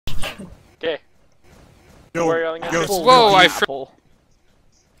Okay. Yo, Whoa, I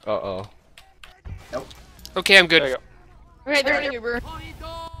Uh-oh. Nope. Okay, I'm good. There you go. Okay, they're running Uber.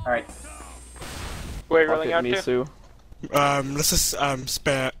 Alright. Where are you rolling out to? Misu. Let's just,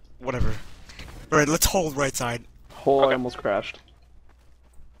 spam, whatever. Alright, let's hold right side. Hole almost crashed.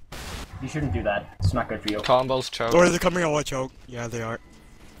 You shouldn't do that. It's not good for you. Combos choke. Or they're coming on one choke. Yeah, they are.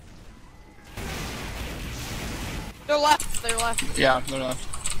 They're left. They're left. Yeah, they're left.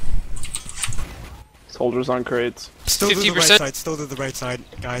 Soldiers on crates. Still to the right 50%? side, still to the right side,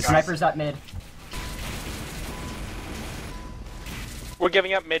 guys. Snipers up mid. We're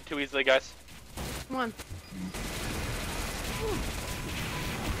giving up mid too easily, guys. Come on.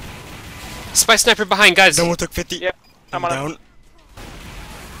 Spy sniper behind, guys. No one took 50. Yep, I'm on down. it.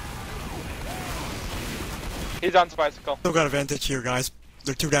 He's on bicycle. Still got advantage here, guys.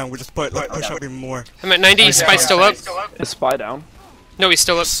 They're 2 down. We just let's push up even more. I'm at 90. Spy's still up. Is Spy down? No, he's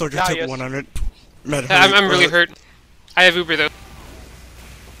still up. Soldier Nah, took yes. 100. Med, I'm really hurt. I have Uber though.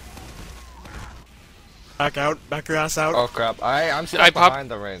 Back out. Back your ass out. Oh crap, I'm still I popped-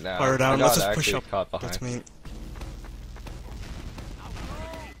 behind them right now. Fire down. I Let's got just push actually up. caught behind. That's me.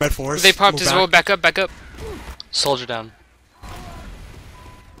 Med force. They popped move as back. well. Back up, back up. Soldier down.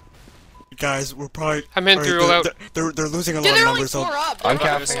 Guys, we're probably. I'm in through all out. They're losing a lot Dude, of they're only numbers. 4 So up. I'm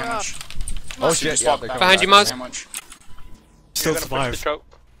They're only capping. 4 up. Oh shit, yeah, they're Behind you, Maz. still You're gonna push the survive. choke.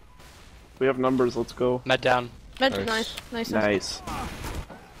 We have numbers, let's go. Med down. Nice. Nice. Nice.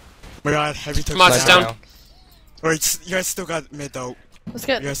 My god, heavy took Maz is down. down. Alright, you guys still got mid though. Let's You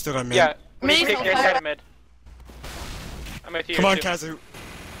get. guys still got mid. Yeah. Mid. Take your side of mid. I'm with you. Come on, too. Kazu.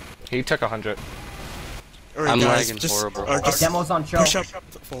 He took 100. Alright, I'm guys, lagging just, horrible. just Demo's on choke. push up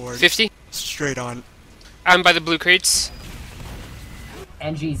forward. 50. Straight on. I'm by the blue crates.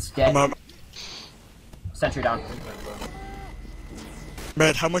 NG's dead. I'm up. Sentry down.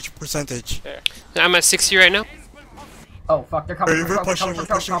 Med, how much percentage? There. I'm at 60 right now. Oh fuck, they're coming. Alright, we're pushing through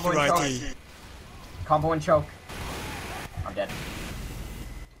Combo and choke. IT. Combo and choke. I'm dead.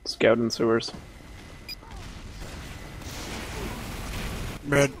 Scout in sewers.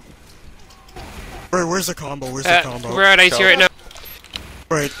 Med. Where's the combo? Where's the combo? We're at IT right now.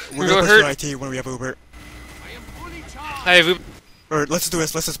 Alright, we're Real gonna hurt. push to IT when we have Uber. I have Uber. Alright, let's do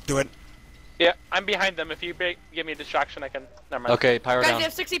this. Let's just do it. Yeah, I'm behind them. If you give me a distraction, I can. Never mind. Okay, pyro Guys, down. they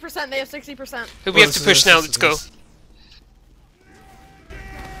have 60%. They have 60%. We have to push now. Let's go.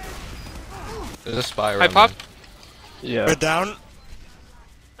 There's a spy I around popped. Yeah. Med down.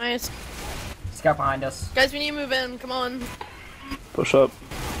 Nice. Scout behind us. Guys, we need to move in. Come on. Push up.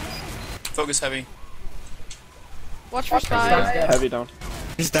 Focus heavy. Watch for Scout's spy. dead. Heavy down.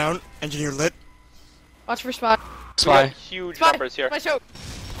 He's down. Engineer lit. Watch for spy. We got Spy. huge Spy. numbers here. Spy choke.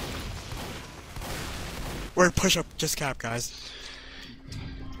 We're push up. Just cap, guys.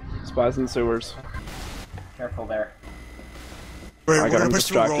 Spies in sewers. Careful there. Alright, I we're got gonna him push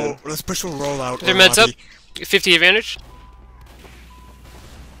through roll. distracted. Let's push through roll out. Their or meds up. lobby. 50 advantage.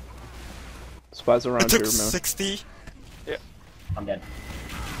 Spies I around took here, man. 60. I'm dead.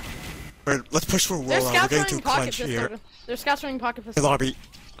 Alright, let's push through There's roll out. We're scouts getting running too pocket clenched here. pistol. There's scouts running pocket Hey, pistol. lobby.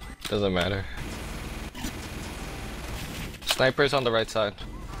 Doesn't matter. Snipers on the right side.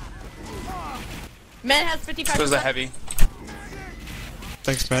 Men has 55%. Who's the heavy?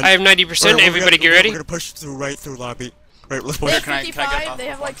 Thanks, man. I have 90%. Everybody get ready. We're gonna push through right through lobby. Right, let's They push. have Can I get 55. off They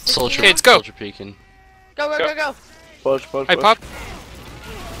have like 60. Soldier. Okay, let's go. Soldier peeking. Go. Push, push, I push. popped.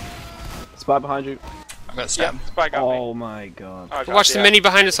 Spy behind you. I got Yeah, stabbed. spy got me. Oh my god. Oh, God, Watch the yeah. mini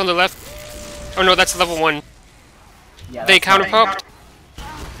behind us on the left. Oh no, that's level 1. Yeah, They that's counter fine. popped.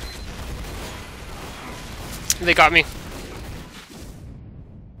 They got me.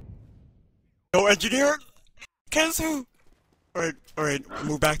 No engineer. Kazu. Alright,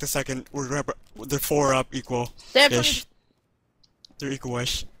 move back to second. They're 4 up equal. They have 20. Ish. They're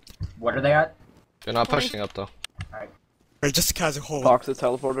equal-ish. What are they at? They're not pushing up though. Alright, just Kazu hold. Toxic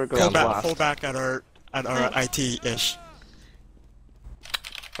teleporter goes Hold last. back at our IT-ish.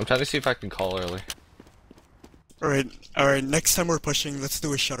 I'm trying to see if I can call early. Alright, next time we're pushing, let's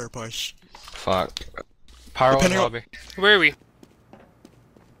do a shutter push. Fuck. Pyro in Depending on- lobby. Where are we?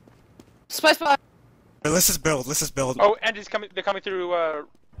 Spy. Alright, let's just build. Oh, and he's coming. They're coming through. They're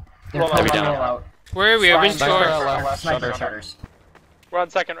Roll out. coming down. roll out. Where are we? I'm in Sniper shore. left. Sniper Shutter. shutters. We're on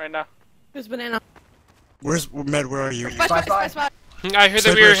second right now. Who's banana? Where's Med? Where are you? Spy. I heard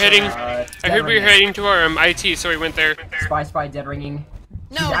that we were heading. Uh, I heard we were dead heading to our IT, so we went there. ringing. Spy dead ringing.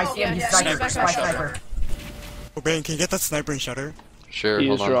 No. I see him. He's sniper. Back Spy up. sniper. Oh, Bane, can you get that sniper and shutter? Sure, He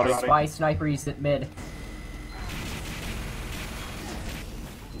hold is on. rotting. Spy sniper. He's at mid.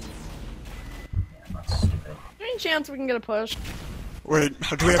 Yeah, that's stupid. Any chance we can get a push? Wait,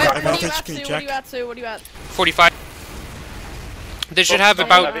 do we have Wait, an what are you advantage? at, Can Sue? you What are check? you at, Sue? What are you at? 45. They should have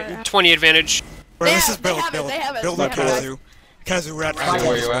about 20 advantage. Wait, let's They just have- build, they have it, build. they have it, Build they up have it. Kazu. Kazu, we're at Spy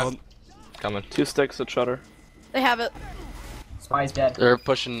where you build. at? Coming. 2 sticks at shutter. They have it. Spy's dead. They're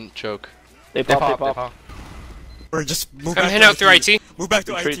pushing choke. They They pop, pop, they pop. Or just move I'm back heading to out through IT. Move back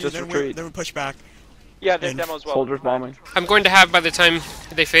to Retreat, IT, just then retreat. we push back. Yeah, there's And demo as well. Soldiers bombing. I'm going to have by the time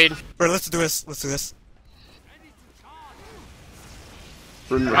they fade. Or let's do this. Let's do this.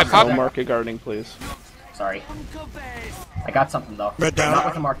 I popped. No market guarding, please. Sorry. I got something though. Red down. Not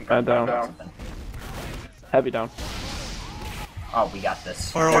with the market. Red down. I got something. Heavy down. Oh, we got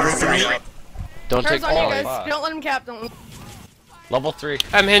this. Or over 3. Don't Turns take on you all. guys. fuck. Don't let him cap. Don't. Level 3.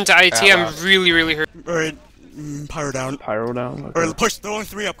 I'm heading to IT. Yeah, I'm wow. really, really hurt. Alright, pyro down. Pyro down. Or Okay. push the only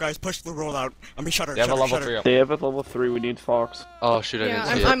 3 up, guys. Push the rollout. I mean, shutter. They have a Shutter, level shutter. 3 up. They have it level 3, we need Fox. Oh shoot, I Yeah,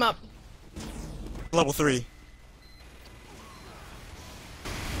 didn't see I'm it. up. Level 3.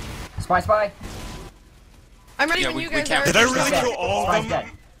 Spy. I'm ready Yeah, when we- you we guys can't- are. Did I Spy's really dead. kill all Spy's of dead.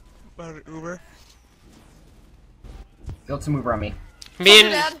 them? About Uber? Build some mover on me. Me Soldier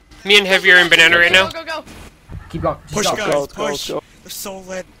dead. and Heavy are in banana right now. Go. Keep going. Just Push, go. guys. go, Push. go. They're so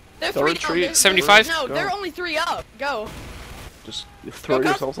lit. They're Don't 3 retreat. down. 75? No, Go. they're only 3 up. Go. Just throw Go, go.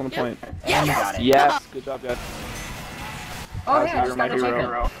 yourselves on the Yeah. point. And you got it. Yes, good job, guys. Oh yeah, I You're just my got the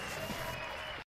hero. chicken.